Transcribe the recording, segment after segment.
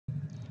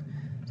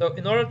So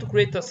in order to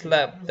create a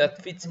slab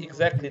that fits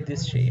exactly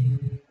this shape,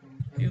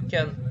 you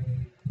can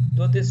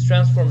do this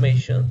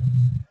transformation.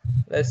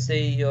 Let's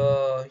say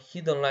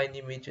hidden line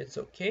image, it's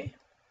okay.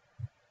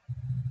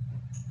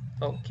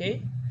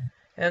 Okay.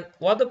 And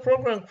what the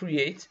program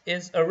creates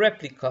is a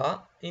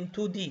replica in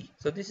 2D.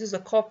 So this is a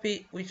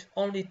copy with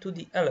only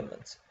 2D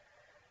elements.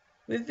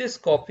 With this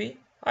copy,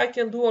 I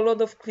can do a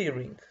lot of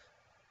clearing.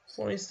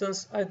 For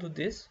instance, I do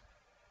this.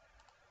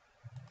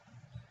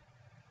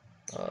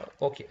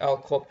 Okay, I'll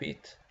copy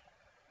it.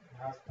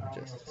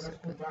 Just a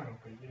second.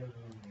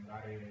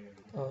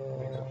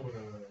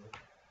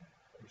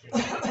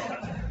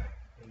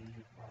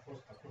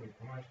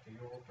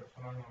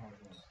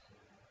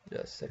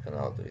 Just a second,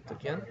 I'll do it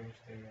again.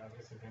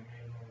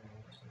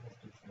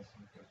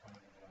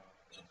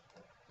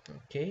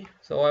 Okay,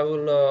 so I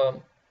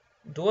will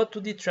do a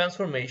 2D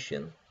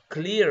transformation,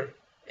 clear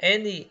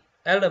any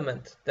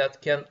element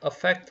that can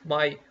affect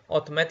my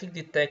automatic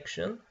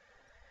detection,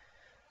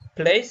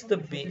 place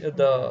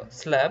the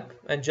slab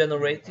and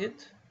generate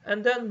it,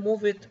 and then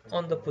move it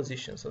on the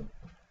position. So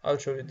I'll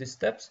show you these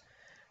steps.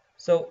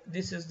 So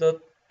this is the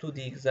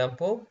 2D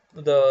example,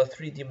 the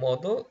 3D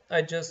model.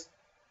 I just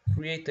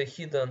create a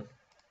hidden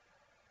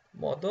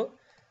model.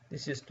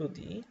 This is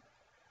 2D.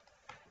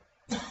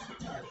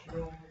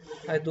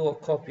 I do a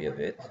copy of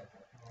it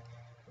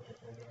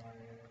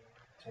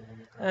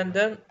and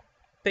then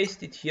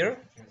paste it here.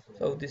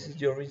 So this is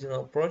the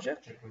original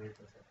project,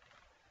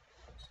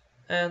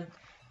 and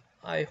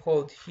I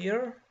hold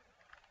here,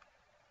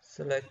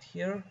 select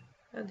here,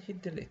 and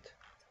hit delete.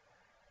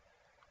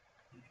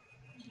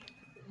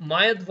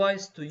 My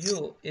advice to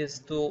you is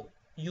to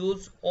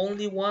use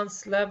only one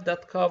slab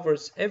that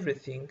covers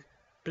everything,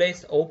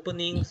 place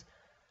openings,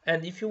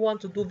 and if you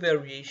want to do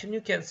variation,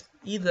 you can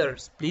either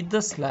split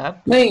the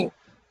slab. No,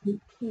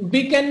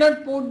 we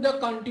cannot put the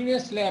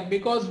continuous slab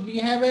because we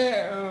have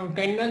a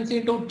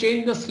tendency to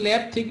change the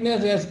slab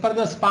thickness as per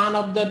the span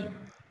of the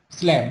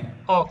slab.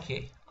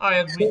 Okay, I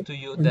agree to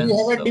you then. We have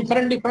So a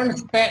different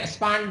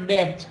span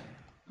depth.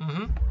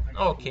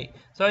 Okay,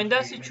 so in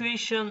that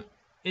situation,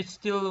 it's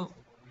still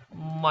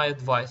my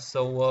advice.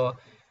 So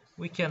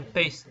we can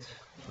paste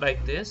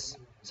like this.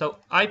 So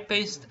I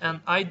paste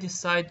and I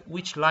decide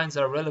which lines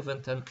are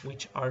relevant and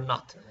which are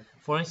not.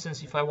 For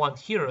instance, if I want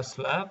here a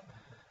slab,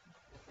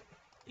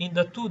 in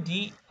the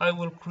 2D, I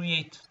will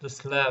create the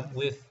slab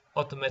with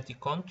automatic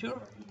contour.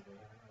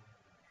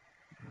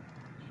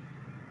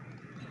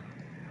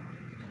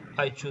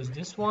 I choose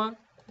this one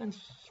and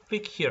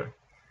click here.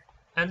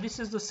 And this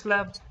is the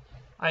slab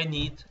I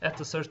need at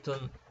a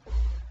certain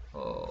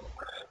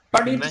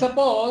but if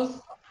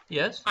suppose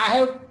yes, I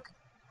have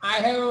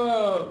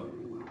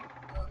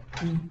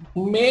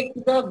make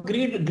the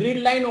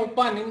grid line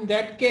open, in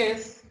that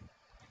case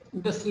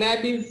the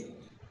slab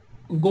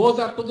goes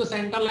up to the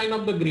center line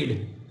of the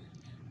grid.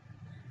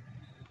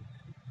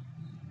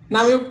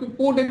 Now you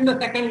put in the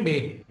second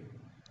bay.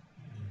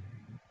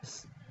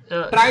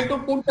 Try to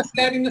put the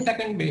slab in the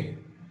second bay.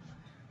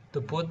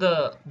 To put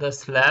the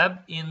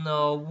slab in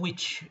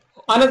which?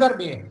 Another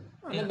bay.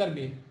 Another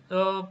bay.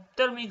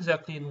 Tell me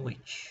exactly in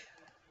which.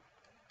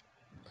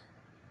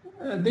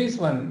 This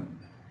one.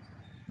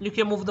 You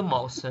can move the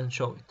mouse and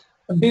show it.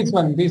 This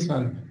one. This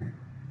one.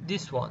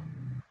 This one.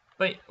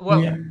 But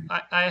well, yeah.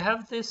 I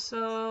have this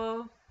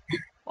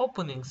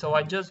opening, so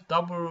I just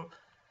double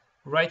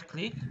right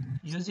click,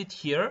 use it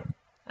here,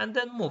 and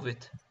then move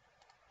it.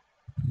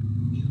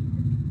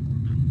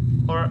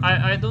 Or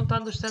I don't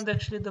understand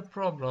actually the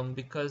problem,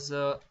 because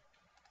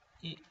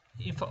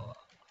if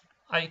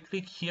I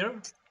click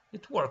here,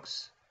 it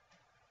works.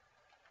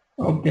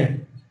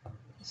 Okay.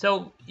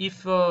 So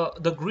if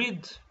the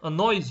grid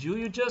annoys you,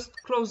 you just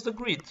close the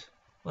grid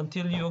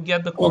until you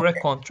get the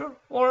correct contour,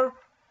 or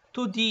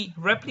 2D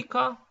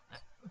replica,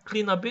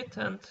 clean a bit,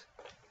 and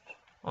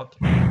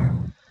okay.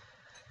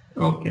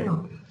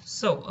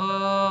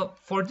 So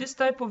for this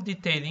type of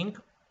detailing,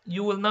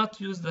 you will not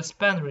use the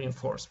span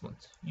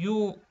reinforcement.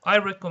 I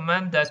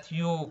recommend that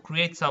you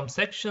create some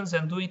sections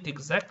and do it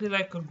exactly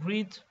like a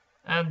grid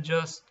and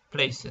just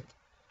place it.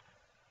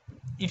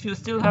 If you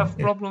still have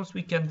problems,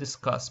 we can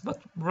discuss, but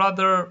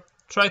rather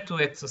try to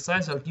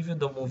exercise. I'll give you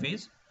the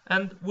movies,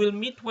 and we'll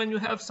meet when you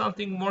have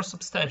something more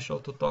substantial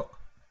to talk.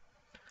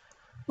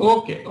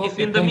 Okay. If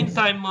in the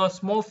meantime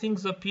small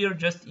things appear,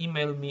 just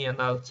email me and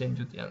I'll send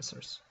you the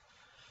answers.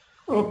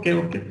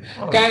 Okay.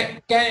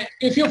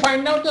 If you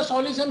find out the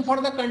solution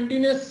for the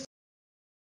continuous